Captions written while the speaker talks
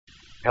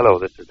Hello,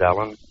 this is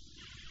Alan.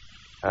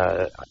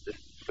 This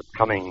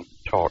upcoming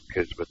talk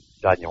is with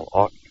Daniel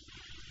Ott,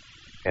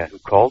 who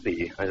called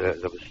me as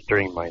I was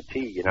stirring my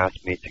tea and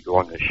asked me to go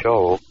on the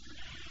show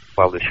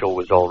while the show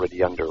was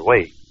already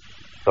underway.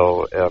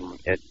 So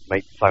it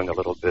might sound a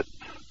little bit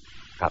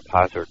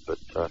haphazard, but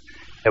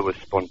it was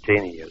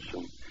spontaneous,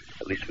 and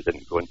at least we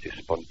didn't go into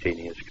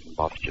spontaneous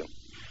combustion.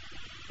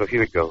 So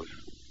here it goes.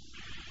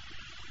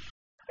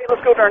 Hey,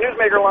 let's go to our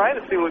newsmaker line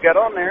and see what we got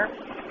on there.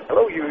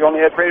 Hello, you on the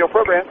Head Radio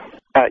program.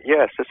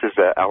 Yes, this is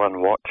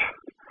Alan Watt.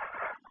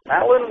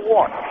 Alan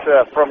Watt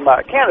from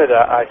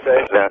Canada, I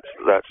say.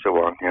 That's the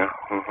one, yeah.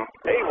 Mm-hmm.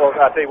 Hey, well,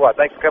 I'll tell you what,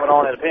 thanks for coming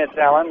on in a pinch,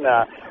 Alan.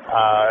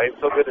 It was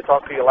so good to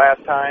talk to you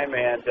last time,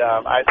 and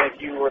I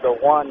think you were the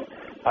one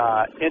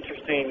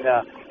interesting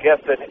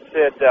guest that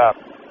said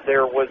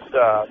there was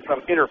some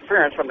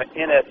interference from the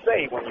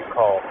NSA when you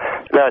called.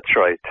 That's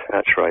right.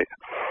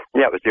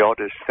 Yeah, it was the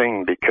oddest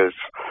thing because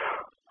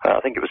I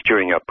think it was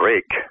during a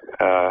break.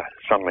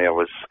 Suddenly I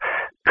was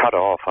cut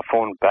off. I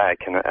phoned back,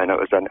 and it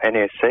was an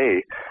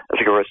NSA,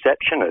 like a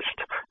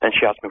receptionist, and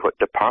she asked me what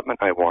department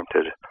I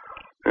wanted.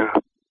 Yeah.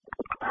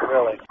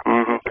 Really?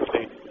 Mm-hmm.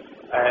 Interesting.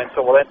 And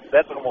so, well,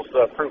 that's almost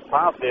proof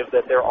positive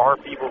that there are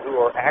people who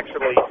are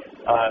actually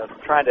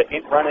trying to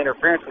run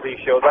interference with these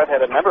shows. I've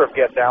had a number of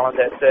guests, Alan,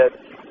 that said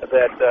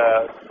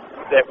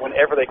that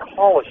whenever they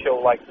call a show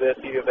like this,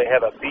 either they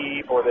have a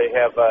beep or they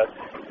have a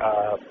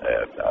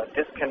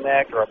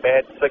disconnect or a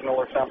bad signal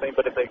or something,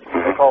 but if they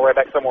call right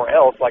back somewhere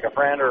else, like a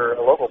friend or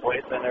a local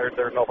place, then there's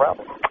no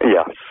problem.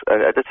 Yes,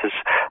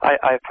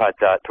 I've had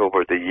that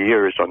over the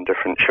years on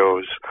different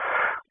shows,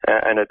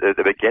 and at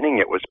the beginning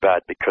it was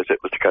bad because it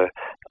was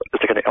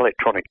like an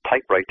electronic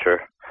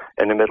typewriter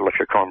in the middle of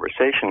your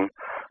conversation.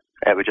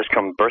 It would just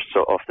come bursts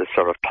of this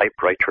sort of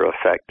typewriter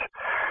effect.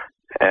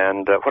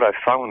 And what I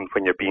found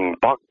when you're being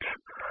bugged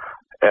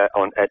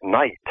at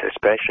night,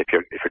 especially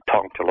if you're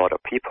talking to a lot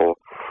of people,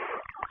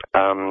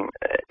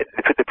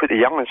 they put the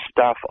youngest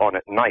staff on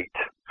at night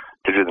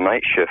to do the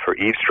night shift for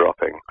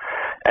eavesdropping,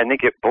 and they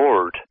get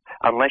bored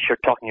unless you're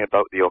talking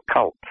about the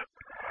occult.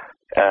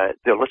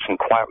 They'll listen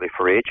quietly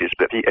for ages,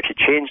 but if you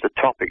change the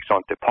topics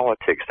onto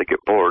politics, they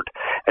get bored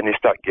and they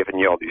start giving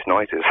you all these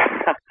noises.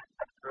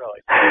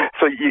 Really?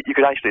 So you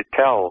could actually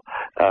tell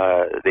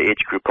the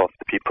age group of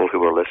the people who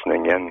were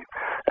listening in,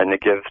 and they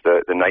give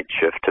the night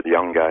shift to the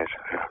young guys.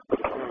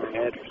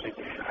 Interesting.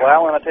 Well,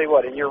 Alan, I'll tell you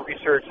what, in your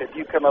research, have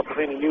you come up with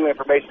any new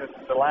information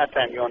since the last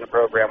time you were on the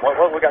program?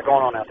 What we got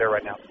going on out there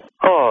right now?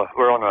 Oh,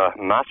 we're on a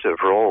massive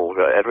roll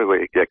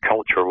everywhere,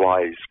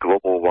 culture-wise,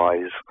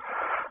 global-wise,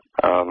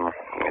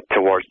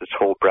 towards this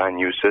whole brand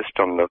new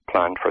system they've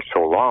planned for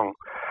so long.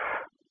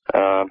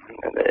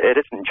 It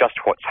isn't just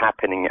what's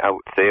happening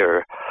out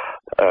there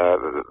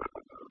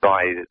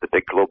by the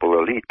big global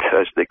elite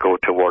as they go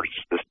towards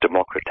this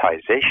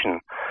democratization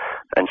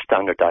and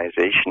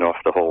standardization of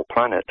the whole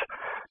planet.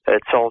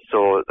 It's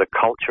also the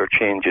culture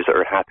changes that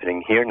are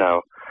happening here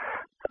now.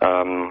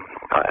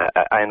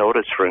 I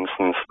notice, for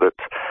instance, that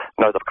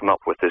now they've come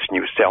up with this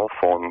new cell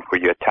phone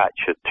where you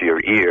attach it to your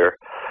ear,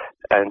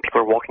 and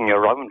people are walking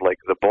around like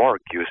the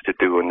Borg used to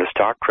do in the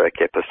Star Trek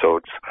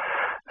episodes.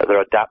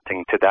 They're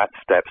adapting to that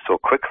step so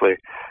quickly.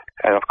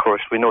 And, of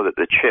course, we know that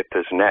the chip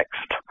is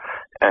next.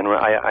 And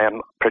I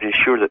am pretty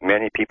sure that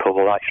many people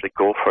will actually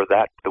go for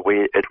that the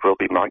way it will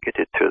be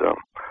marketed to them.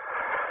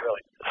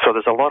 Really? So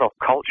there's a lot of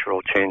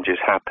cultural changes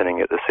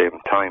happening at the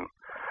same time.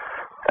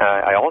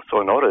 I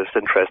also noticed,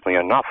 interestingly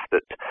enough,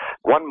 that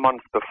 1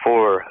 month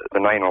before the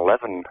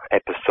 9/11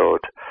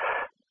 episode,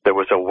 there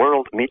was a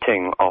world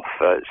meeting of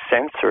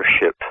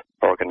censorship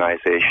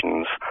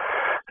organizations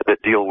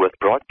that deal with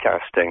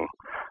broadcasting,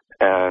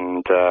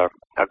 and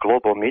a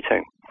global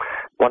meeting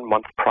 1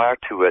 month prior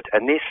to it.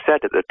 And they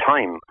said at the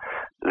time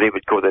they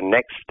would go the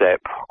next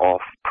step of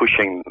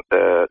pushing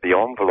the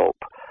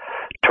envelope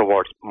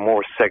towards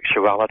more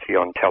sexuality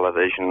on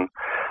television,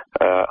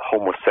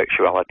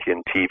 homosexuality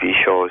in TV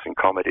shows and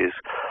comedies.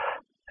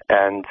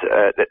 And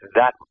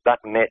that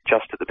met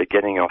just at the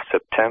beginning of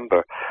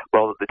September.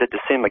 Well, they did the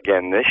same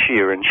again this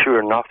year, and sure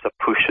enough, they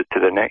pushed it to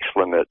the next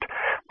limit.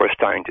 We're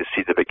starting to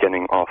see the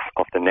beginning of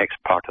the next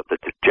part of the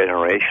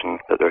degeneration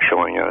that they're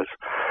showing us.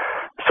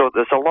 So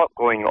there's a lot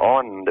going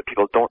on that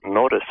people don't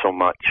notice so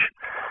much,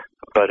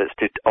 but it's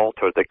to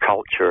alter the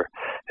culture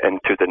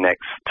into the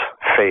next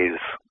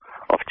phase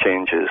of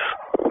changes.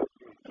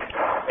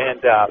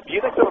 And do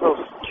you think some of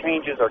those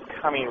changes are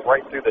coming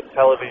right through the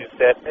television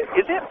set?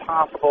 Is it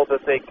possible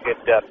that they could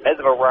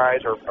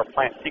mesmerize or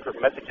plant secret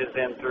messages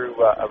in through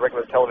a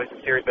regular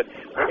television series? And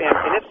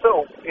if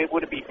so,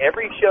 would it be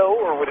every show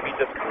or would it be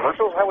just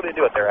commercials? How would they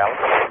do it there, Alex?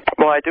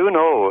 Well, I do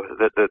know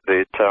that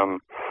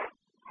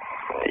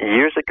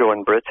years ago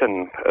in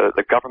Britain,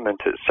 the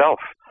government itself,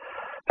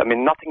 I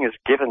mean, nothing is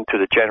given to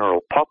the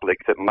general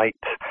public that might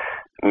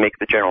make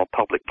the general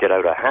public get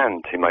out of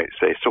hand, you might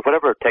say. So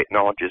whatever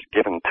technology is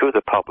given to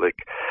the public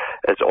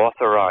is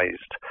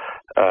authorized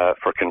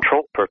for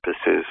control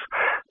purposes.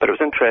 But it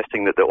was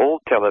interesting that the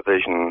old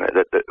television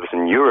that was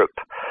in Europe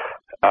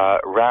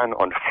ran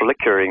on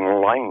flickering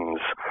lines,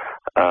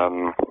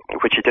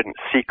 which you didn't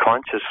see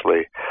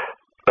consciously.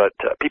 But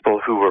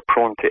people who were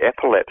prone to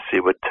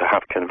epilepsy would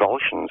have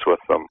convulsions with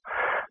them.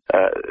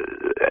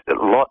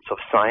 Lots of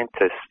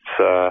scientists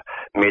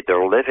made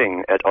their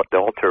living at the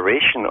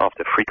alteration of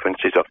the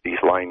frequencies of these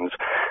lines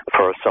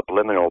for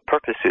subliminal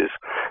purposes.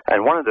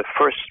 And one of the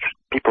first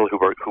people who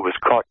was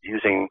caught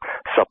using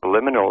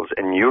subliminals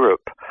in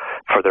Europe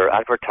for their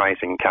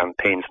advertising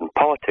campaigns and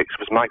politics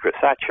was Margaret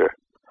Thatcher.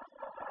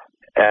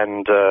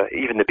 And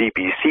even the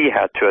BBC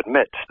had to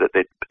admit that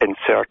they'd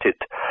inserted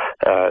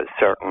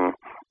certain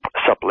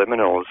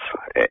subliminals.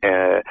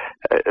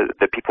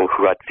 The people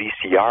who had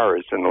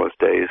VCRs in those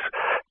days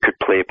could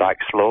play back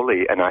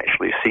slowly and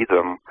actually see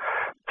them.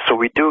 So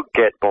we do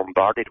get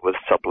bombarded with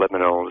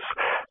subliminals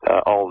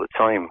all the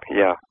time.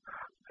 Yeah,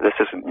 this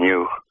isn't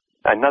new.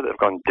 And now that they've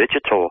gone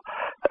digital,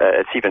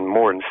 it's even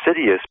more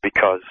insidious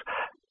because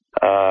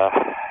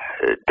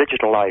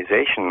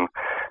digitalization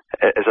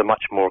is a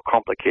much more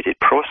complicated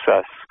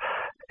process.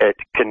 It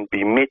can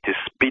be made to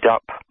speed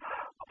up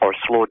or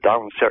slow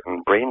down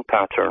certain brain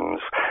patterns,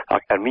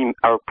 and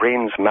our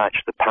brains match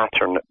the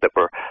pattern that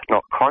we're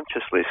not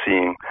consciously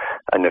seeing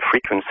and the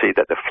frequency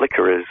that the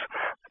flicker is,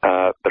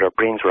 but our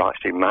brains will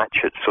actually match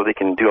it, so they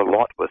can do a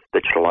lot with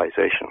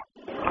digitalization.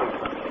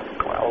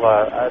 Well,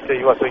 I'll tell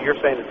you what, so you're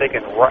saying that they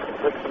can put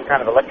some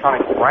kind of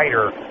electronic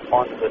writer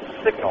onto the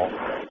signal?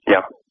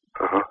 Yeah.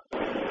 Uh-huh.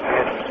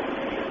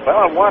 And,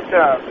 well, and what,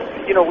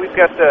 we've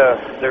got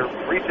the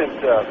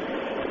recent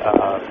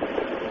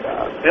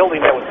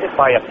building that was hit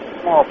by a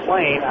small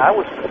plane. I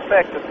would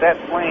suspect that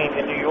plane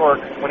in New York,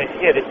 when it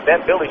hit,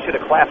 that building should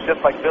have collapsed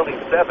just like Building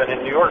 7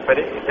 in New York, but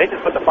they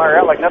just put the fire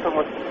out like nothing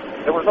was,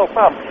 there was no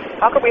problem.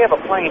 How could we have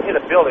a plane hit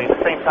a building the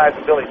same size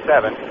as Building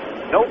 7?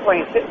 No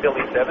planes hit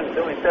Building 7,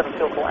 Building 7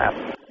 still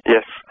collapsed.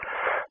 Yes,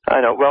 I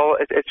know. Well,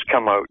 it's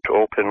come out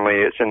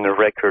openly. It's in the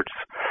records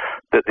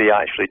that they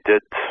actually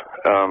did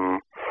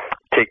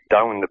take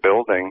down the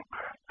building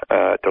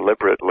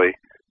deliberately.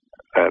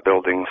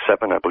 Building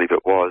 7, I believe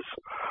it was.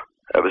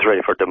 It was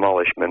ready for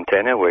demolishment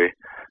anyway,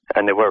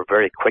 and they were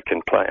very quick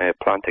in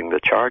planting the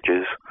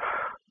charges.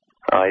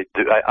 I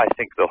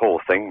think the whole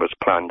thing was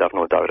planned. I've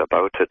no doubt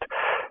about it.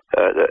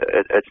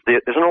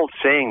 There's an old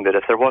saying that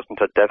if there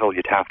wasn't a devil,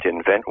 you'd have to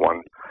invent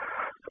one.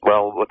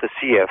 Well, with the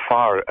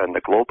CFR and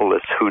the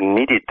globalists who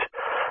needed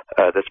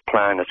this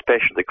plan,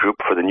 especially the group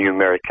for the New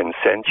American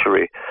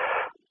Century,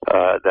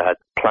 that had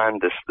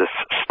planned this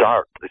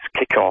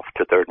kickoff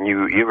to their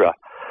new era,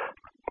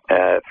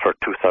 for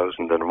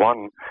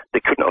 2001, they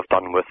couldn't have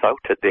done without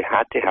it. They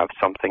had to have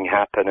something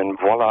happen, and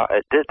voila,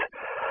 it did.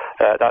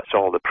 That's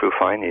all the proof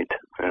I need.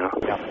 Yeah.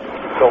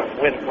 So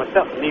when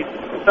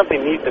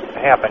something needs to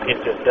happen,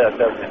 it just does,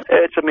 doesn't it?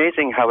 It's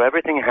amazing how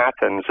everything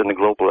happens in the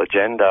global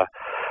agenda.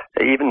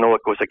 Even though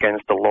it goes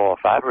against the law of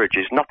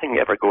averages, nothing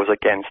ever goes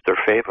against their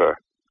favor.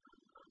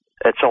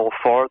 It's all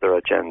for their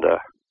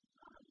agenda.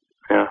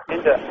 Yeah.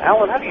 And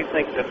Alan, how do you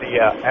think that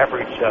the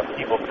average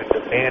people could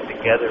band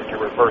together to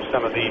reverse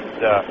some of these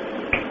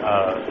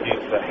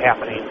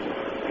happenings?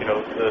 You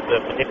know, the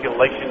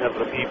manipulation of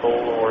the people,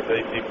 or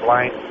the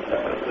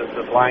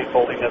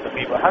blindfolding of the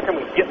people. How can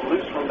we get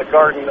loose from the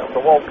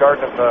walled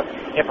garden of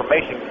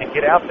information and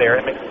get out there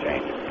and make a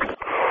change?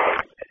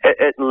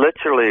 It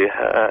literally,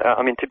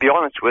 to be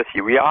honest with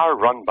you, we are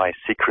run by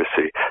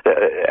secrecy,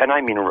 and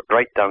I mean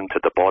right down to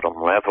the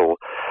bottom level.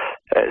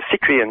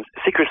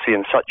 Secrecy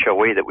in such a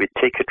way that we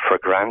take it for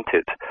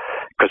granted,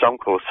 because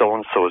Uncle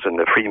So-and-so's in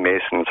the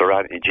Freemasons or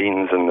Auntie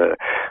Jean's in the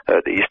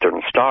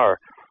Eastern Star.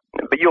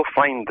 But you'll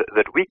find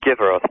that we give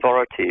our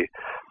authority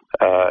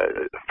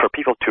for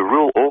people to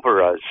rule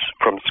over us,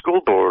 from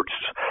school boards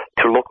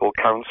to local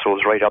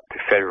councils right up to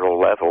federal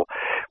level.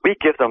 We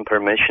give them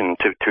permission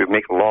to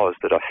make laws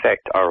that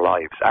affect our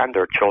lives and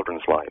our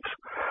children's lives.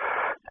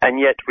 And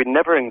yet we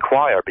never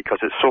inquire, because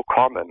it's so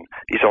common,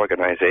 these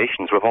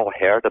organizations, we've all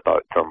heard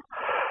about them,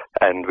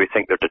 and we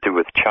think they're to do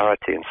with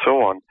charity and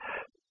so on.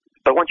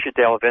 But once you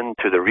delve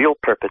into the real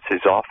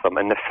purposes of them,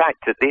 and the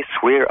fact that they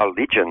swear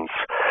allegiance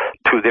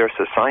to their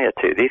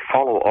society, they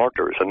follow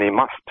orders, and they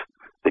must.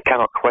 They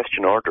cannot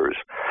question orders.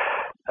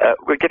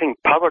 We're giving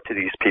power to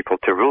these people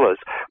to rule us.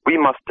 We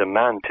must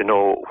demand to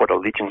know what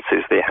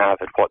allegiances they have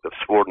and what they've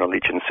sworn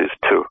allegiances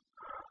to.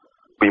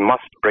 We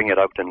must bring it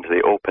out into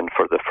the open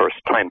for the first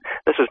time.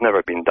 This has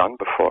never been done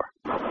before.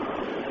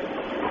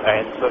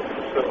 And so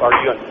are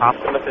you an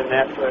optimist in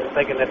that,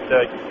 thinking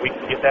that we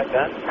can get that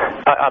done?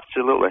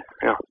 Absolutely,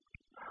 yeah.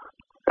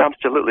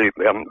 Absolutely.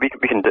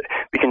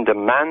 We can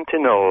demand to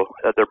know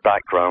their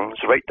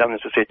backgrounds, right down, as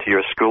I say, to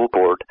your school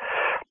board,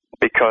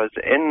 because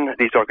in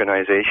these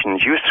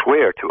organizations you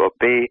swear to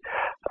obey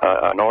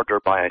an order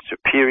by a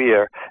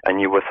superior, and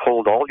you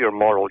withhold all your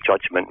moral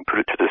judgment and put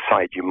it to the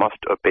side. You must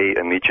obey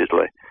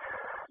immediately.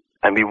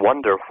 And we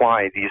wonder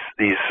why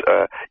these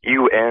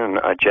UN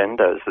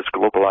agendas, this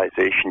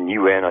globalization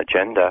UN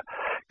agenda,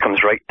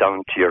 comes right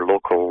down to your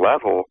local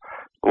level.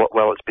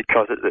 Well, it's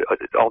because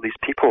all these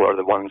people are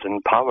the ones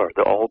in power.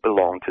 They all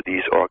belong to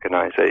these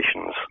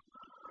organizations.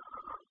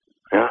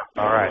 Yeah.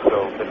 All right,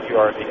 so you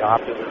are the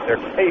optimist there.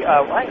 Hey,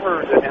 I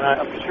heard, and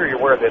I'm sure you're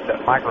aware of this, that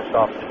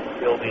Microsoft is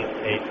building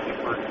a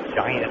super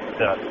giant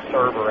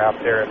server out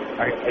there,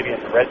 maybe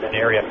in the Redmond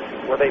area,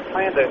 where they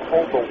plan to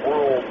hold the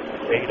world's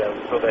data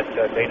so that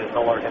data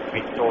no longer has to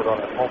be stored on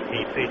a home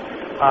PC.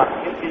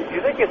 Do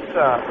you think is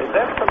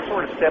that some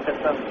sort of step in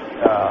some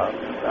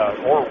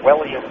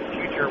Orwellian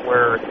future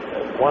where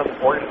one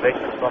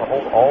organization is going to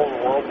hold all the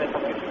world's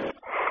information?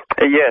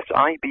 Yes,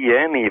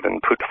 IBM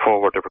even put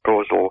forward a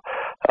proposal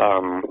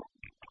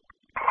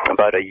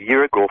about a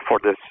year ago for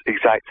this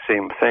exact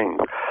same thing,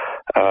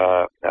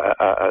 a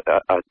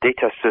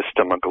data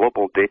system, a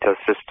global data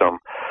system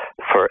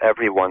for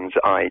everyone's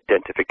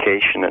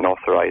identification and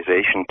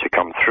authorization to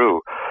come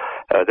through.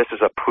 This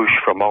is a push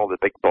from all the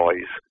big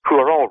boys, who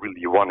are all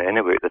really one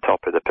anyway at the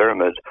top of the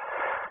pyramid.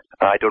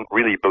 I don't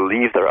really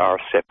believe there are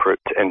separate,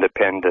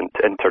 independent,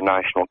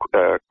 international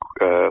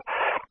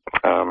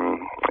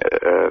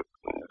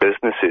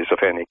businesses of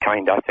any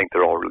kind. I think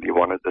they're all really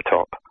one at the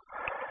top.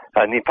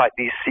 And in fact,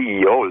 these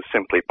CEOs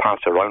simply pass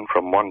around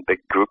from one big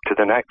group to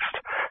the next.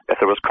 If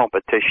there was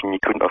competition, you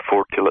couldn't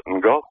afford to let them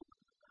go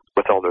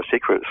with all their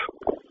secrets.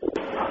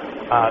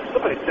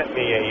 Somebody sent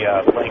me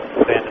a link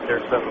saying that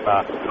there's some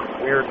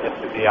weirdness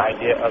to the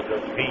idea of the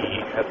V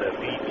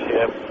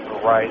chip,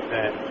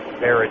 Verizon,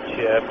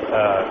 Verichip,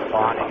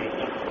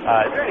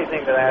 Vonage. Is there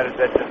anything to that? Is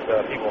that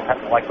just people have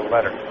to like the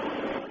letter?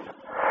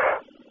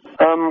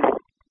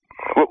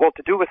 Well,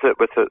 to do with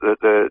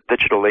the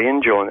digital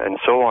angel and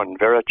so on,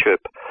 Verichip,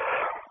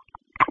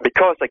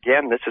 because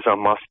again, this is a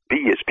must-be.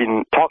 It's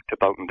been talked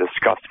about and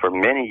discussed for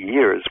many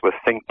years with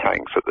think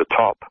tanks at the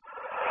top.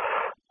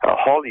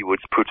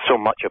 Hollywood's put so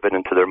much of it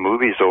into their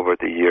movies over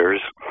the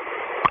years,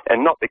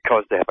 and not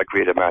because they have a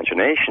great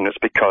imagination, it's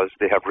because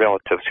they have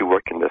relatives who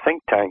work in the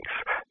think tanks,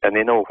 and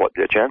they know what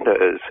the agenda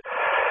is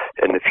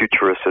in the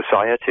futurist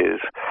societies.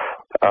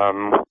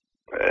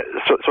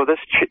 So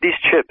these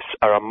chips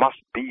are a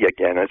must-be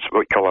again. It's what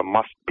we call a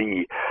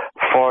must-be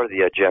for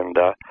the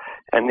agenda,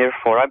 and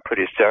therefore I'm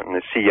pretty certain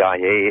the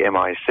CIA,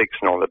 MI6,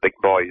 and all the big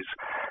boys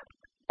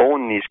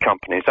own these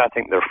companies. I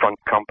think they're front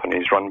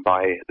companies run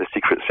by the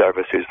secret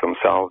services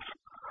themselves,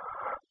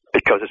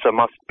 because it's a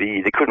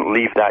must-be. They couldn't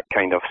leave that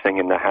kind of thing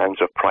in the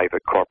hands of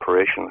private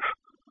corporations.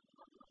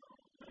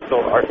 So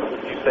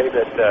would you say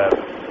that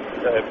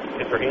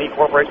is there any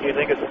corporation you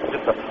think is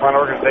just a front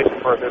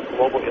organization for this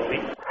global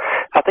elite?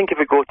 I think if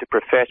you go to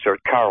Professor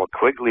Carroll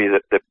Quigley,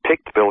 that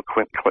picked Bill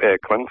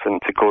Clinton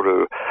to go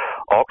to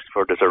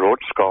Oxford as a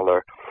Rhodes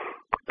Scholar,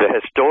 the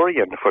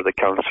historian for the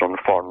Council on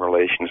Foreign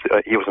Relations,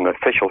 he was an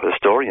official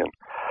historian,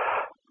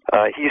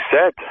 he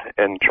said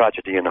in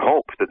Tragedy and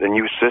Hope that the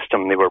new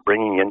system they were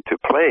bringing into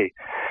play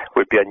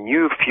would be a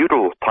new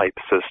feudal-type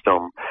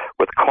system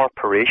with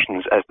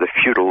corporations as the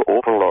feudal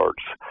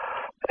overlords.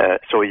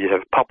 So you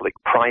have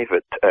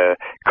public-private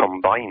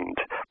combined.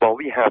 Well,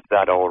 we have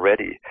that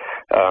already.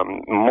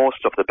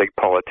 Most of the big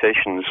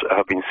politicians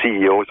have been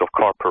CEOs of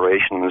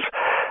corporations.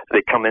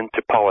 They come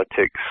into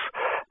politics.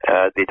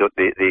 They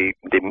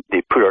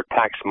put our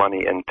tax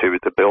money into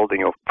the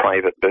building of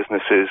private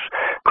businesses,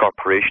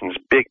 corporations,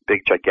 big,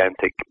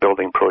 gigantic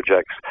building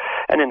projects,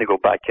 and then they go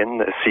back in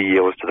as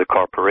CEOs to the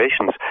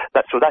corporations.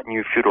 So that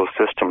new feudal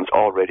system's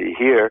already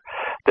here.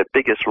 The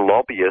biggest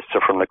lobbyists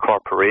are from the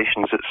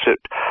corporations that sit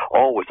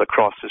always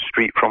across the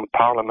street from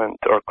Parliament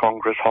or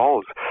Congress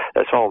halls.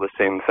 It's all the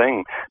same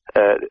thing.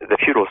 The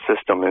feudal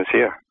system is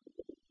here.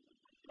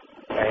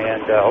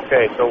 And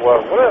okay, so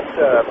what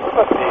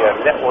about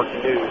the network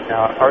news?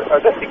 Now,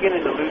 are they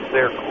beginning to lose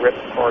their grip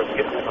as far as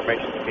getting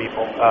information to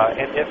people?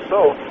 And if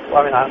so,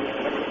 well,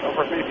 of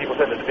course, many people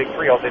said that the big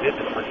three, all they did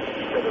was produce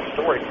each other's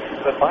stories.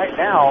 But by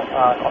now,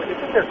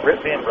 isn't their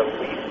grip being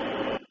released?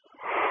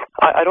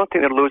 I don't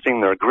think they're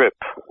losing their grip.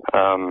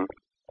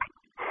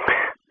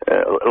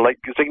 Like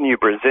Zbigniew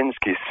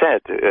Brzezinski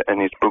said in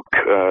his book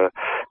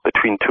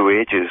Between Two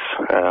Ages,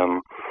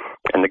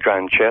 in the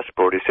Grand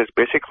Chessboard, he says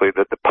basically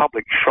that the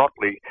public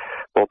shortly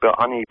will be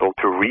unable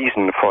to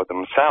reason for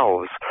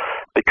themselves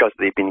because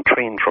they've been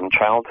trained from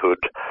childhood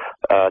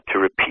to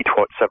repeat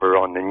whatever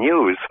on the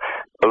news,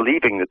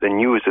 believing that the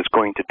news is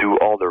going to do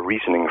all the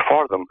reasoning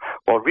for them.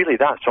 Well, really,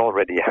 that's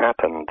already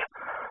happened.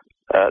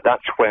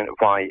 That's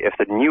why if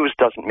the news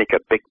doesn't make a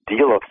big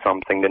deal of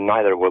something, then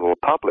neither will the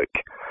public.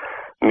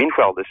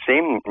 Meanwhile, the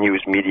same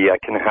news media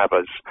can have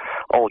us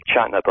all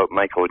chatting about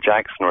Michael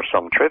Jackson or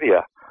some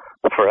trivia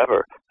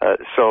forever.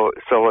 So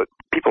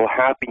people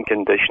have been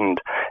conditioned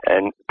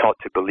and taught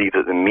to believe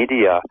that the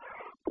media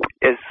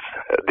is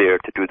there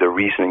to do the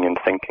reasoning and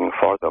thinking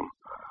for them.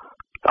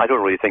 I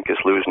don't really think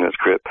it's losing its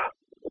grip.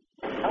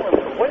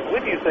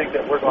 When do you think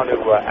that we're going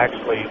to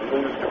actually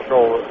lose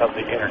control of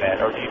the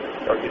internet, or do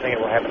you think it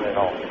will happen at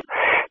all?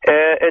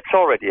 It's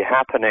already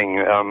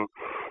happening.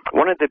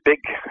 One of the big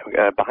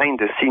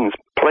behind-the-scenes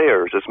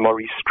players is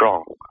Maurice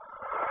Strong.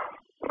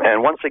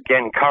 And once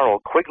again, Carroll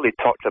Quigley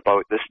talked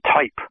about this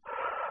type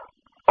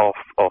of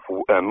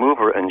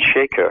mover and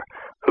shaker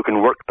who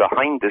can work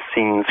behind the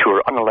scenes, who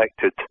are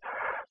unelected,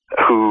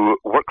 who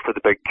work for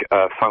the big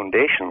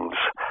foundations,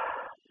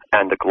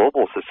 and the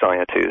global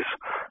societies.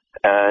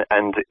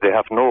 And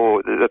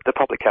the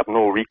public have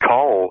no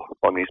recall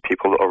on these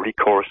people or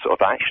recourse of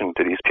action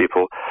to these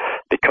people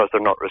because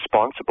they're not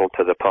responsible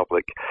to the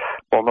public.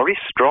 Well,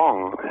 Maurice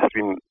Strong has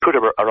been put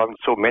around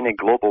so many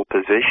global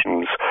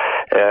positions.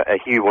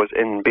 He was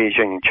in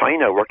Beijing,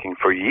 China, working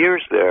for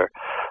years there,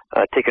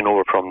 taken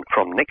over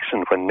from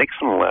Nixon when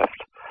Nixon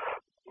left.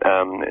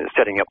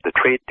 Setting up the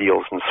trade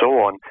deals and so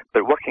on,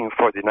 but working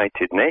for the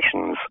United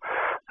Nations.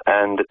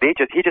 And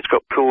he just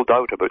got pulled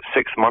out about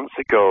 6 months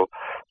ago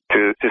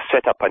to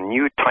set up a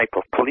new type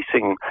of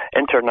policing,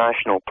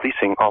 international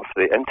policing of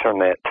the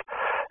Internet.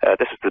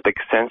 This is the big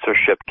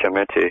censorship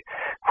committee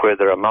where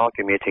they're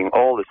amalgamating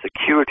all the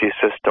security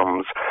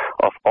systems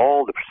of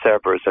all the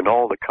servers in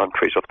all the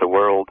countries of the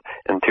world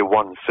into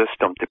one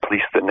system to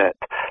police the net.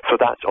 So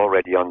that's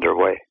already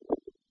underway.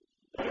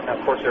 Now,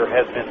 of course, there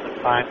has been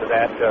some signs of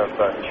that, of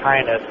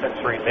China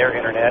censoring their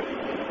Internet.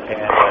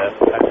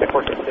 And, of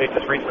course, they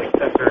just recently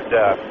censored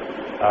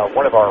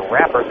one of our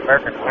rappers,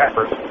 American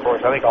rappers. Of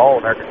course, I think all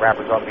American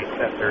rappers ought to be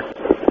censored.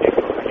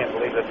 I can't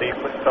believe that they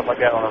put stuff like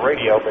that on the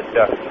radio. But,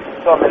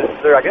 so, I mean,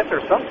 I guess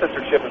there's some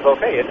censorship is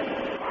okay, isn't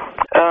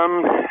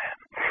it?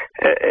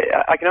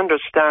 I can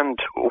understand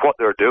what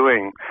they're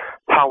doing.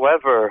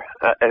 However,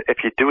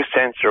 if you do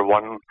censor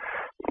one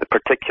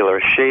particular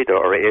shade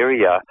or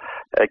area,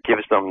 it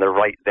gives them the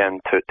right then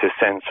to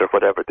censor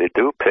whatever they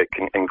do pick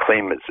and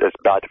claim it's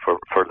bad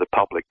for the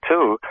public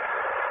too.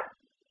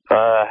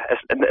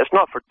 It's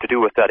not to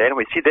do with that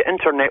anyway. See, the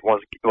Internet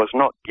was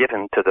not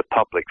given to the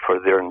public for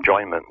their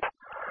enjoyment.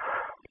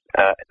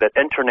 The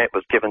Internet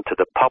was given to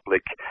the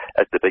public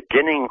as the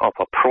beginning of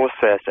a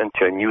process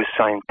into a new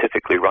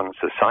scientifically run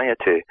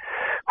society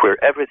where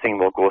everything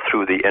will go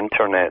through the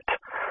Internet,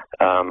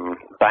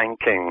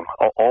 banking,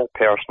 all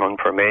personal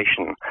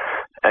information.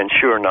 And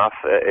sure enough,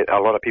 a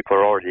lot of people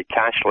are already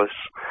cashless.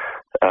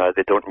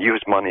 They don't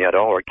use money at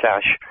all or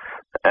cash.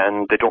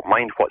 And they don't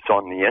mind what's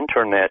on the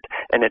Internet,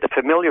 and it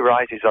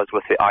familiarizes us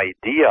with the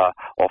idea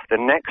of the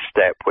next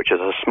step, which is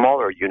a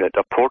smaller unit,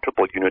 a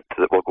portable unit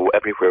that will go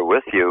everywhere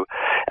with you,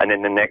 and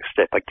then the next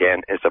step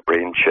again is a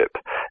brain chip.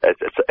 It's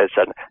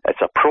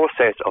a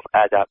process of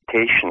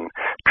adaptation,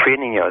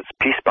 training us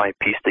piece by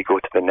piece to go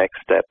to the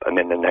next step and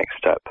then the next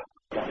step.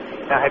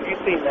 Now, have you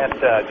seen that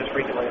just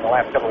recently in the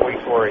last couple of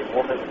weeks where a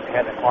woman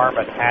had an arm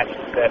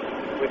attached that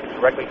went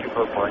directly to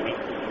her brain?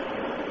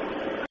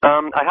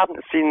 I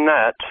haven't seen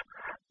that.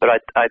 But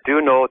I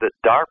do know that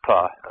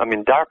DARPA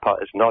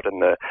is not in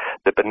the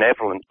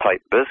benevolent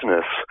type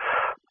business.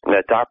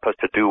 DARPA has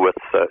to do with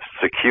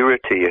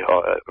security,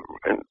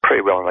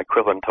 pretty well an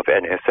equivalent of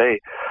NSA.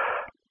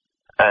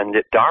 And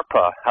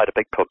DARPA had a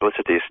big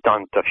publicity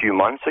stunt a few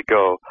months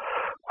ago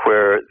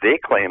where they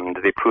claimed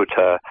they put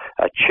a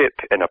chip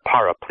in a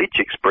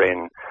paraplegic's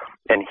brain,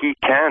 and he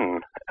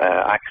can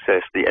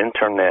access the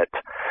Internet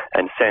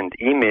and send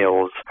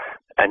emails,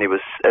 and it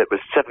was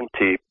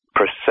 70%,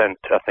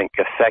 I think,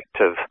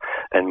 effective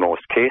in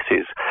most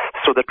cases.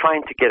 So they're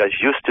trying to get us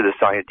used to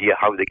this idea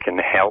how they can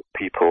help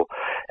people,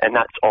 and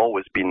that's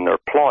always been their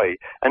ploy.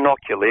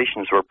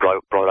 Inoculations were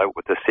brought out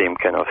with the same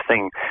kind of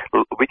thing.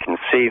 We can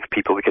save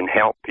people, we can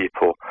help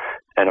people,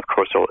 and of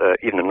course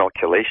even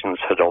inoculations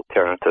had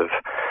alternative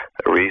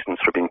reasons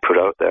for being put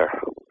out there.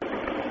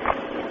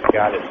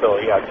 Got it. So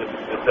yeah,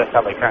 just that's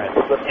how they kind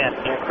of slip in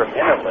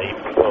incrementally,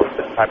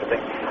 this type of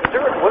thing.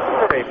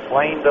 Wasn't there a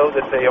plane though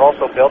that they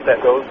also built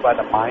that goes by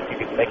the mind? You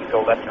can make it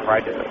go left and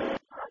right.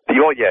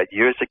 Oh yeah,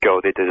 years ago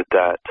they did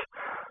that.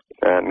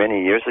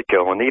 Many years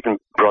ago, and they even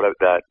brought out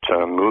that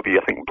movie,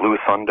 I think Blue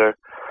Thunder.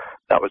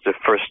 That was the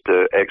first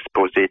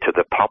expose to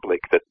the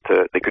public that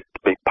they could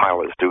make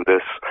pilots do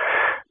this,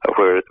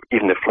 where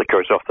even the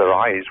flickers of their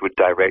eyes would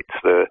direct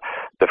the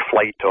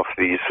flight of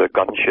these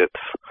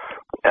gunships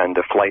and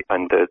the flight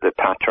and the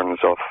patterns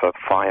of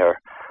fire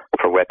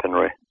for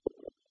weaponry.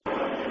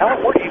 Now,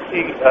 where do you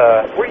see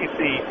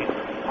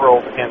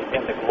world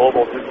in the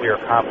global nuclear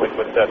conflict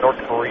with North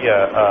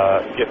Korea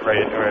getting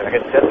ready to, I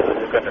guess, test the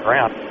nuke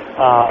underground?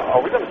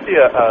 Are we going to see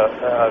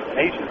an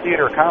Asian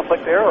theater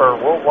conflict there, or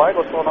worldwide?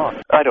 What's going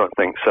on? I don't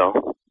think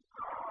so.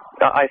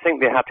 I think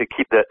they have to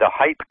keep the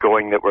hype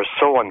going that we're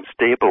so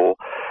unstable,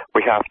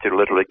 we have to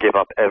literally give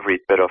up every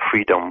bit of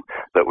freedom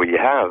that we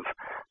have.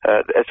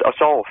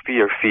 It's all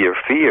fear, fear,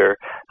 fear.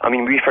 I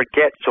mean, we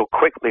forget so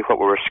quickly what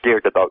we were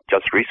scared about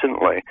just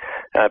recently,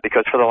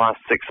 because for the last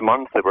 6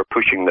 months they were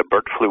pushing the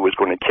bird flu was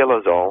going to kill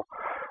us all,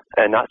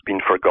 and that's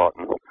been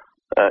forgotten.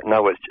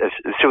 Now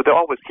so they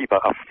always keep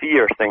a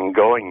fear thing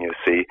going, you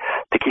see,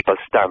 to keep us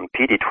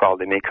stampeded while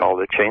they make all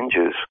the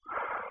changes.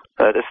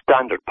 The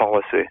standard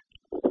policy.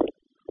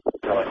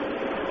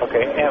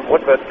 Okay, and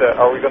what about,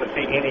 are we going to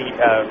see any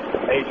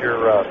major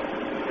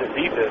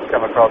diseases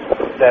come across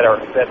that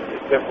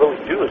really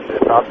do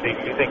exist?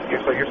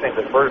 Obviously, you're saying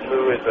that bird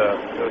flu is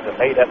a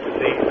made-up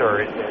disease,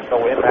 or is there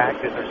no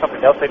impact? Is there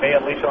something else they may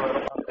unleash on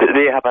it?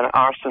 They have an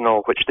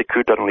arsenal which they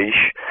could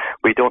unleash.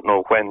 We don't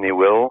know when they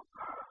will.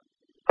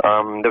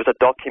 There was a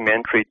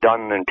documentary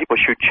done, and people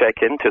should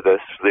check into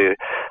this.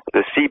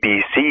 The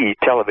CBC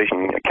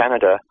television in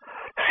Canada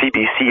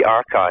CBC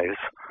archives,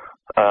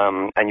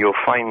 and you'll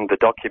find the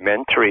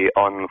documentary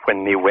on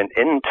when they went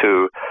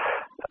into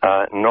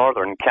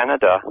northern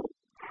Canada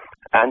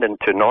and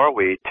into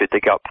Norway to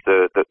dig up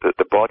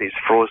the bodies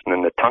frozen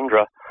in the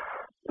tundra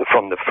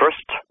from the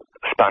first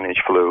Spanish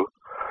flu.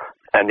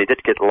 And they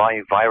did get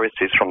live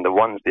viruses from the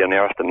ones they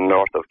unearthed in the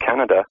north of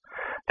Canada.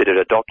 They did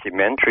a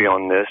documentary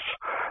on this,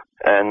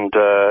 and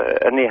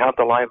they have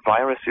the live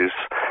viruses.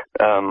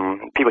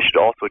 People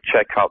should also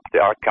check out the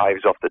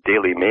archives of the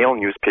Daily Mail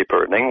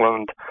newspaper in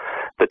England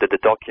that did a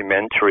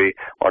documentary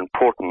on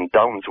Porton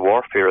Down's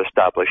warfare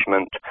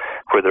establishment,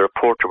 where the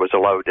reporter was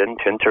allowed in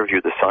to interview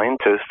the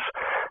scientists,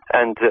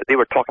 and they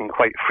were talking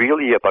quite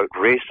freely about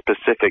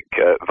race-specific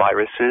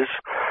viruses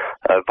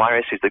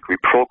that could be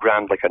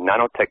programmed like a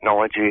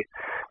nanotechnology,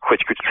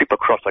 which could sweep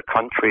across a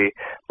country.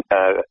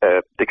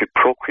 They could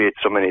procreate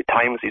so many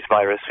times, these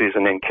viruses,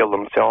 and then kill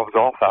themselves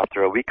off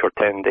after a week or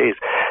 10 days.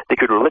 They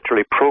could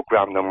literally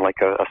program them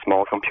like a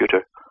small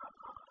computer.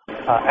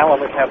 Alan,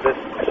 we have this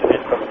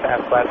question from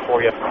past class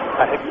for you.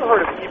 Have you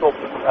heard of people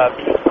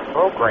being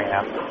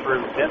programmed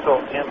through dental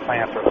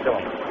implants or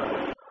fillings?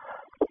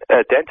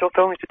 Dental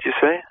fillings, did you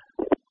say?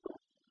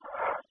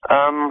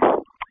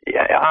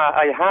 Yeah,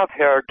 I have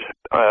heard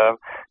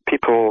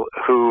people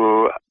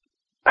who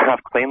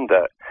have claimed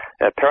that.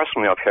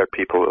 Personally, I've heard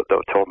people that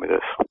have told me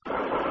this.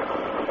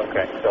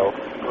 Okay, so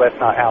that's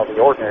not out of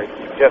the ordinary.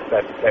 Suggests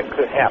that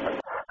could happen.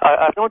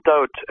 I've no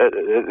doubt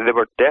they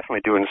were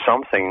definitely doing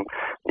something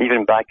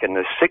even back in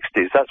the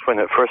 60s. That's when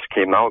it first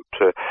came out,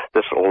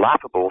 this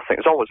laughable thing.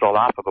 It's always a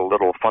laughable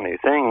little funny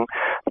thing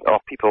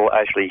of people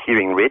actually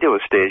hearing radio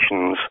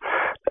stations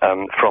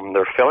from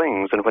their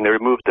fillings, and when they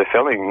removed the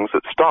fillings,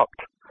 it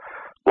stopped.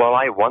 Well,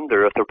 I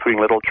wonder if they're putting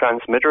little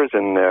transmitters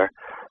in there.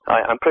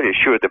 I'm pretty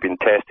sure they've been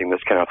testing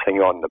this kind of thing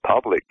on the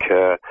public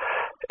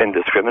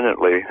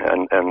indiscriminately,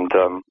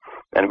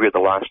 and we're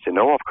the last to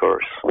know, of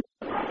course.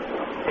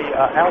 Hey,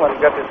 Alan,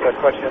 we got this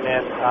question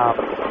in,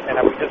 and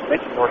we just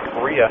mentioned North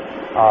Korea,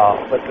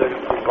 but the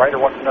writer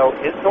wants to know,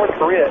 is North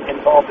Korea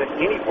involved in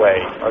any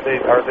way? Are they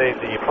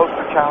the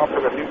poster child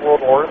for the New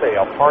World Order? Are they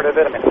a part of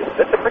it? I mean,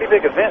 that's a pretty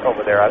big event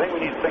over there. I think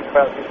we need to think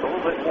about it just a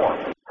little bit more.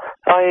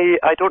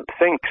 I don't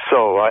think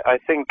so. I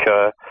think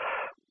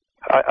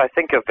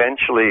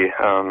eventually,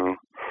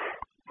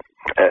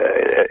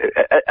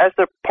 as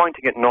they're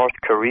pointing at North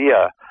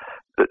Korea,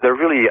 they're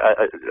really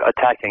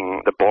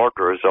attacking the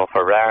borders of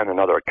Iran and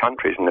other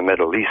countries in the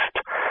Middle East,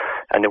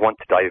 and they want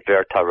to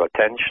divert our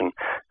attention.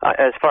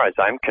 As far as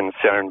I'm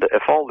concerned,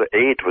 if all the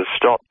aid was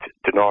stopped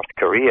to North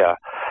Korea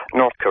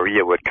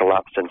would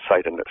collapse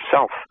inside in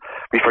itself.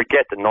 We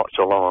forget that not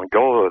so long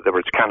ago there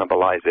was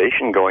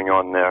cannibalization going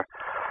on there.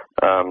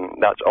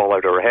 That's all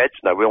out of our heads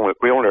now. We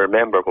only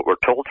remember what we're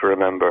told to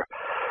remember.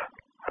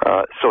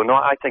 So no,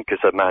 I think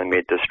it's a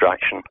man-made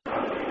distraction.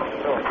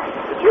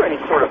 Is there any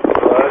sort of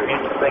drug,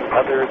 anything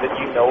other that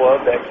you know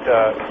of that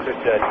could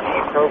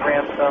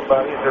deprogram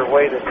somebody? Is there a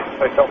way that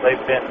they felt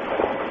they've been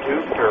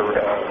duped or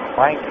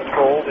mind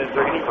controlled? Is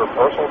there any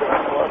reversal that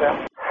you know of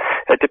that?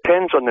 It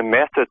depends on the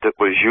method that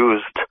was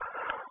used,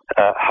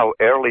 how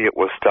early it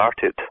was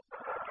started.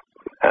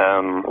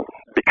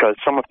 Because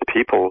some of the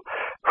people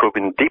who've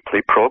been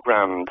deeply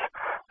programmed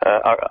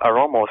are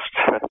almost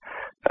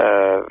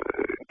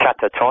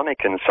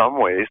catatonic in some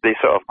ways. They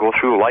sort of go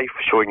through life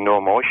showing no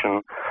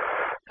emotion,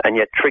 and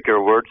yet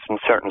trigger words in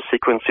certain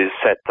sequences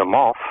set them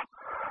off.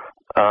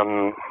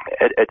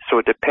 So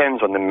it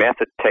depends on the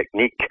method,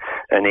 technique,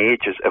 and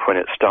ages of when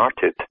it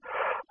started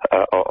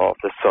of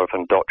this sort of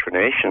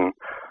indoctrination.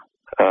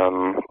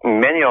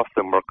 Many of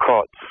them were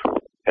caught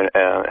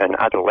in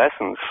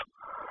adolescence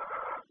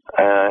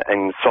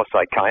and saw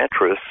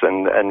psychiatrists,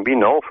 and we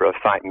know for a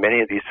fact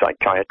many of these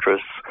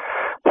psychiatrists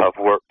have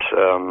worked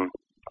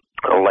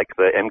like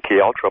the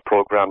MKUltra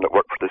program that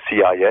worked for the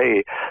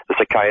CIA. The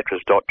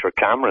psychiatrist Dr.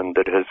 Cameron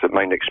did his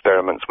mind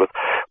experiments with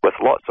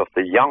lots of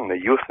the young,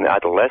 the youth and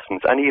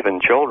adolescents, and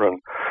even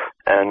children,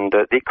 and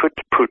they could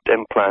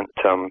implant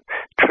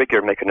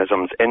trigger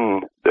mechanisms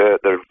in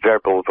their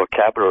verbal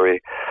vocabulary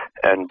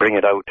and bring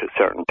it out at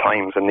certain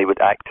times, and they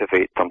would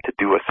activate them to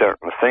do a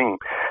certain thing.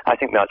 I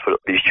think that's what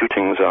these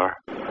shootings are.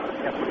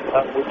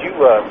 Would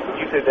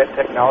you say that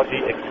technology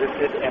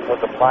existed and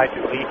was applied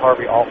to Lee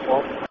Harvey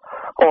Oswald?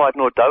 Oh, I've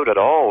no doubt at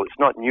all. It's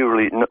not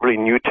really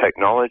new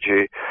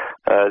technology.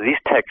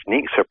 These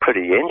techniques are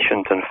pretty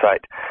ancient. In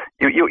fact,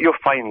 you'll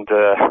find,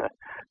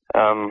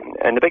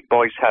 and the big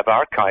boys have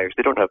archives.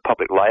 They don't have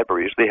public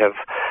libraries. They have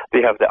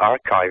the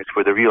archives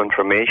where the real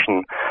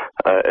information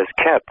is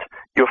kept.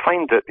 You'll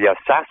find that the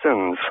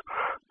assassins,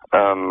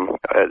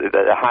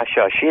 the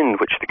Hashashin,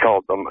 which they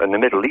called them in the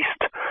Middle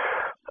East,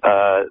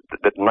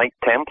 the Knight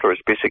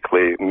Templars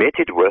basically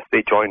mated with.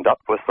 They joined up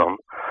with them.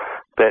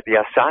 That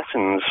the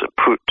assassins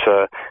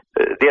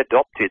they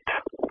adopted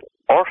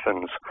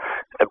orphans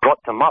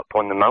brought them up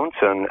on the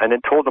mountain and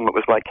then told them it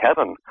was like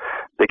heaven.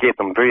 They gave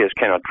them various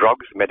kind of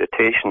drugs,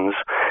 meditations,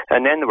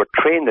 and then they were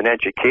trained and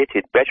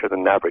educated better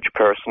than the average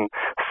person,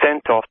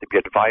 sent off to be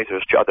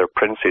advisors to other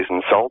princes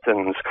and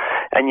sultans,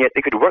 and yet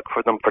they could work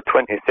for them for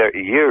 20, 30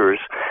 years,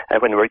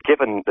 and when they were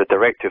given the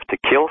directive to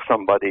kill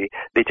somebody,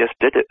 they just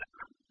did it.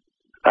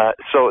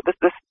 So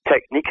this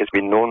technique has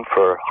been known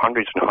for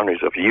hundreds and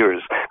hundreds of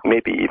years,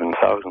 maybe even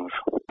thousands.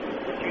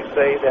 Would you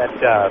say that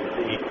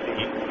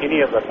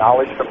any of the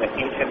knowledge from the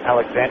ancient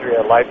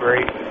Alexandria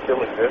library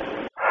still exists?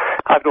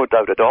 I've no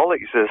doubt it all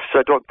exists.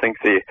 I don't think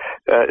the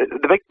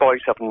big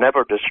boys have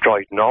never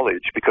destroyed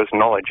knowledge because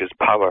knowledge is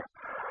power.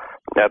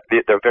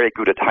 They're very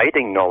good at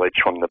hiding knowledge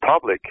from the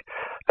public.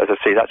 As I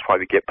say, that's why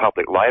we get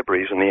public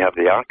libraries and they have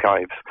the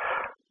archives.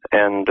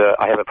 And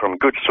I have it from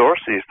good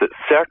sources that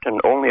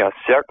only a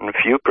certain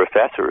few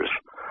professors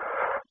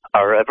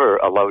are ever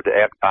allowed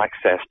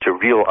access to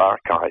real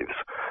archives.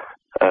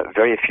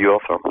 Very few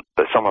of them,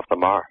 but some of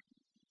them are.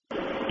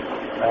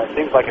 It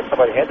seems like if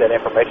somebody had that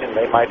information,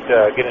 they might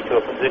get into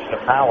a position of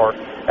power.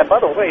 And by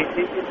the way,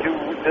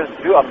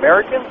 do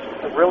Americans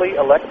really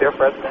elect their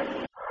president?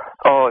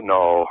 Oh,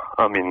 no.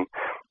 I mean,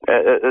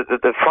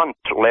 the front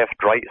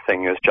left-right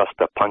thing is just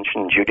a Punch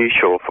and Judy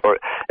show.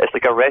 It's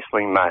like a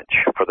wrestling match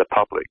for the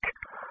public.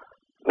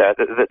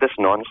 This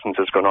nonsense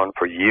has gone on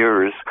for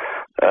years.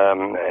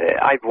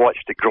 I've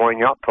watched it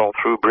growing up all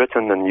through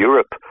Britain and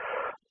Europe.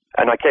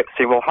 And I kept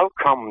saying, well, how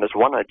come there's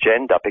one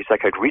agenda? Because I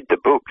could read the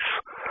books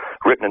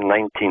written in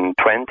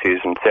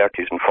 1920s and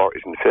 30s and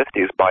 40s and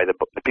 50s by the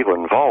people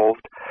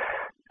involved,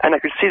 and I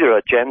could see their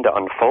agenda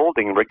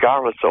unfolding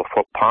regardless of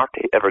what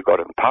party ever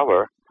got in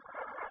power.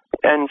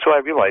 And so I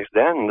realized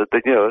then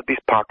that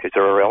these parties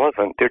are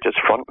irrelevant. They're just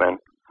frontmen.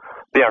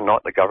 They are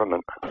not the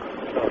government.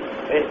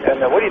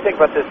 And what do you think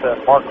about this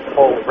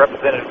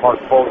Representative Mark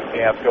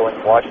fiasco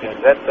in Washington?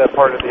 Is that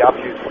part of the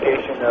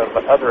obfuscation of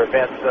other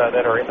events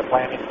that are in the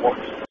planning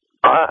works?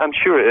 I'm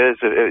sure it is.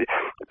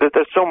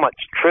 There's so much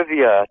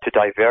trivia to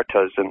divert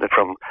us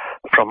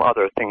from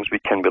other things we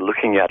can be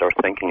looking at or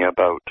thinking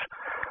about.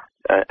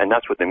 And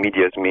that's what the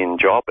media's main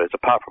job is.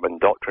 Apart from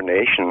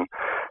indoctrination,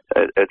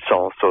 it's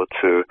also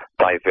to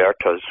divert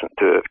us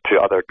to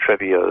other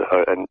trivia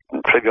and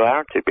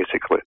triviality,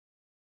 basically.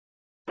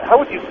 How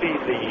would you see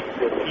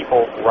the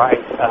people rise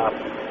up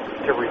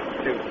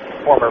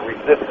to form a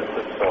resistance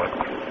of sorts?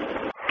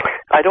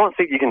 I don't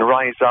think you can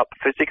rise up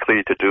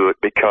physically to do it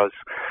because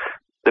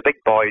the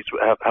big boys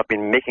have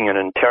been making an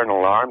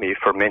internal army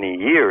for many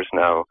years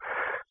now,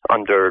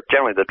 under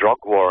generally the drug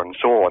war and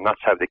so on.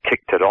 That's how they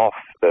kicked it off,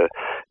 the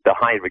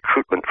high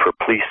recruitment for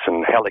police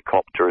and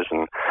helicopters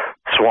and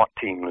SWAT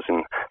teams.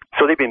 And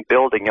so they've been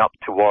building up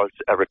towards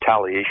a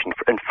retaliation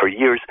for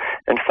years.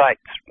 In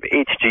fact,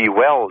 H.G.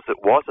 Wells,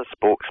 that was a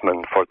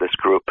spokesman for this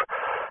group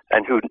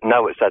and who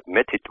now is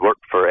admitted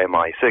worked for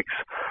MI6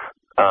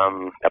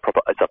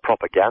 as a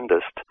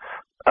propagandist,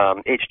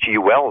 H.G.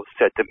 Wells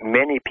said that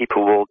many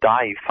people will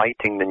die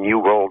fighting the New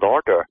World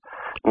Order,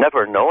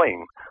 never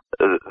knowing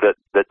that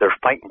they're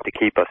fighting to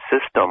keep a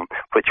system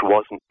which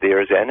wasn't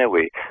theirs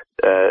anyway.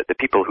 The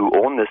people who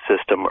own the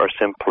system are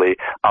simply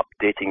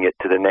updating it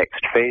to the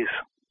next phase.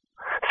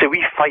 So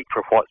we fight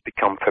for what's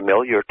become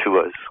familiar to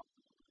us,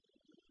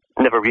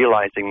 never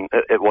realizing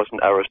it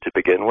wasn't ours to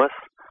begin with.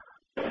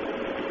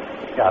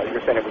 Yeah,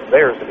 you're saying it was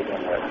theirs to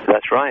begin with.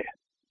 That's right.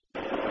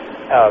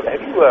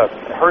 Have you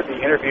heard the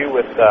interview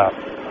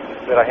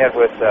that I had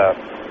with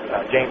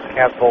James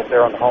Casbolt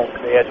there on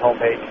the Edge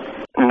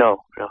homepage?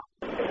 No.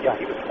 Yeah,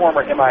 he was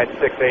former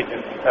MI6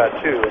 agent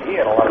too, and he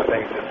had a lot of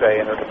things to say,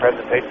 and there's a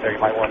presentation there you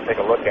might want to take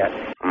a look at.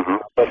 Mm-hmm.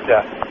 But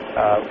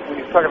when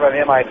you talk about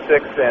MI6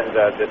 and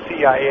the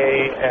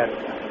CIA, and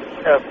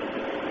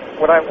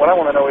what I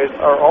want to know is,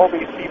 are all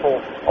these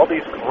people, all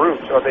these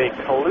groups, are they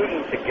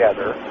colluding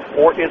together,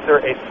 or is there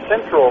a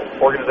central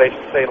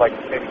organization, say like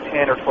maybe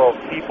 10 or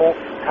 12 people?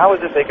 How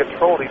is it they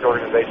control these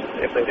organizations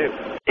if they do?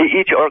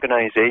 Each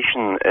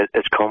organization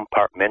is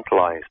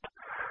compartmentalized.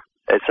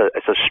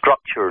 It's a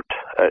structured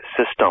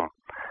system,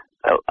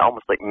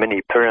 almost like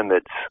mini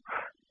pyramids.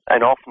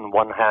 And often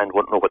one hand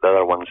won't know what the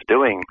other one's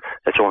doing.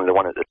 It's only the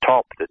one at the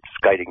top that's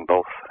guiding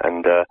both.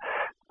 And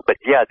but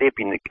yeah, they've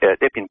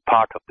been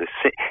part of this.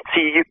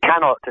 See, you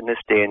cannot in this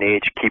day and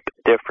age keep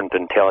different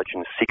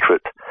intelligence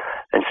secret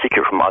and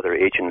secret from other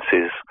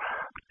agencies.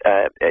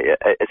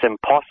 It's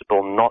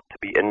impossible not to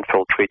be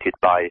infiltrated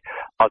by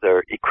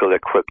other equally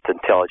equipped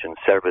intelligence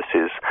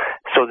services.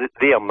 So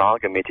they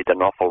amalgamated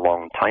an awful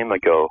long time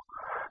ago.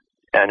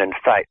 And in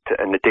fact,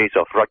 in the days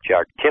of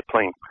Rudyard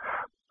Kipling,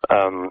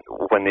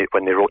 when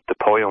they wrote the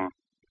poem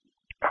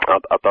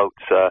about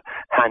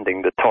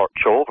handing the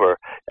torch over,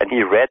 and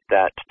he read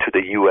that to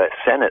the U.S.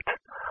 Senate,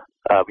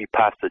 we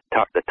passed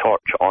the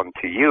torch on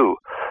to you.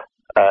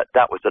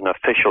 That was an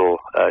official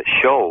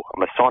show, a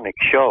Masonic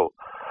show,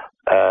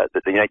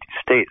 that the United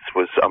States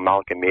was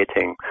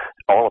amalgamating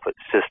all of its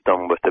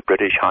system with the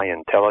British high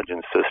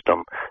intelligence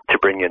system to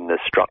bring in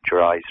this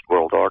structurized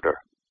world order.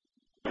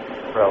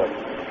 Really?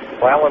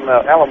 Well,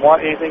 Alan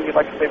Watt, anything you'd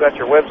like to say about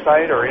your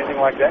website or anything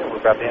like that? We're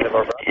about the end of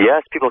our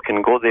Yes, people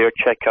can go there,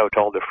 check out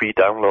all the free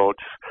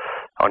downloads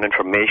on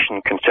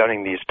information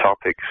concerning these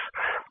topics.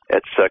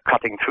 It's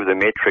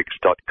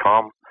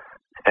cuttingthroughthematrix.com,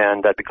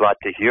 and I'd be glad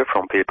to hear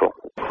from people.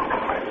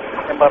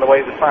 And by the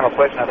way, the final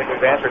question, I think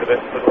we've answered a bit,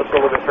 but let's go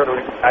a little bit further.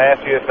 I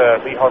asked you if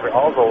Lee Harvey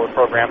Oswald was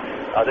programmed.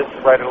 This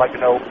writer would like to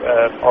know,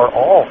 are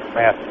all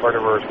mass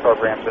murderers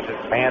programmed, such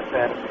as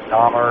Manson,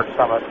 Dahmer,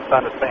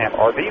 Son of Sam?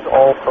 Are these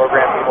all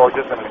programmed, or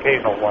just an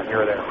occasional one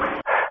here or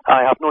there?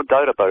 I have no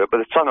doubt about it, but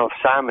the Son of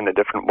Sam and the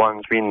different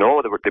ones, we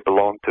know that they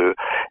belong to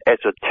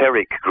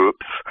esoteric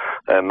groups.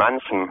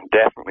 Manson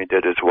definitely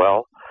did as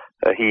well.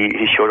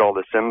 He showed all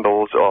the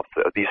symbols of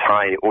these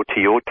high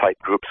OTO type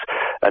groups,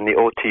 and the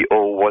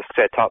OTO was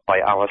set up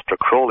by Aleister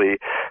Crowley,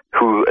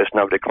 who is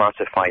now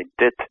declassified,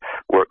 did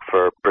work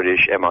for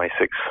British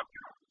MI6.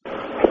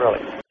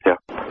 Really? Yeah.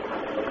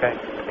 Okay.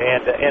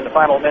 And in the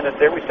final minute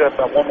there, we still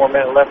have one more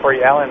minute left for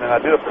you, Alan, and I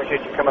do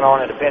appreciate you coming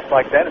on at events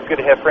like that. It's good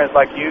to have friends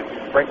like you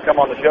come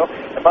on the show.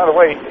 And by the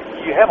way,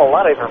 you have a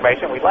lot of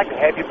information. We'd like to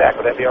have you back.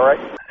 Would that be all right?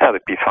 That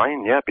would be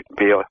fine, yeah.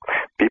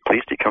 Be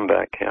pleased to come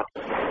back, yeah.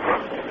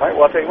 All right,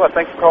 well, I'll tell you what,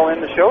 thanks for calling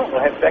in the show, and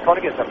we'll have you back on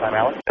again sometime,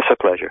 Alan. It's a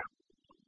pleasure.